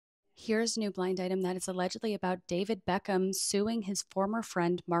Here's a new blind item that is allegedly about David Beckham suing his former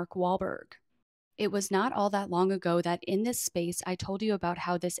friend Mark Wahlberg. It was not all that long ago that in this space I told you about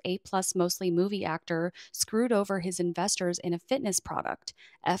how this A-plus mostly movie actor screwed over his investors in a fitness product,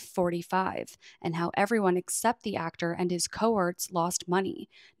 F45, and how everyone except the actor and his cohorts lost money.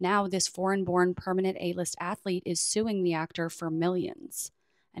 Now this foreign-born permanent A-list athlete is suing the actor for millions.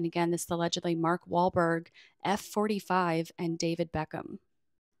 And again, this is allegedly Mark Wahlberg, F45, and David Beckham.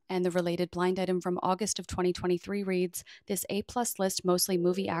 And the related blind item from August of 2023 reads, this A-plus list mostly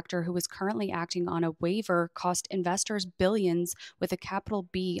movie actor who is currently acting on a waiver cost investors billions with a capital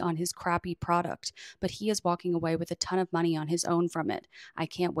B on his crappy product, but he is walking away with a ton of money on his own from it. I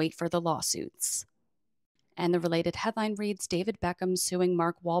can't wait for the lawsuits. And the related headline reads, David Beckham suing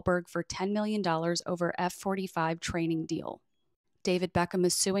Mark Wahlberg for $10 million over F45 training deal. David Beckham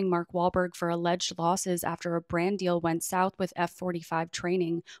is suing Mark Wahlberg for alleged losses after a brand deal went south with F45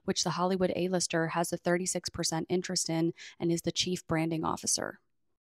 training, which the Hollywood A-lister has a 36% interest in and is the chief branding officer.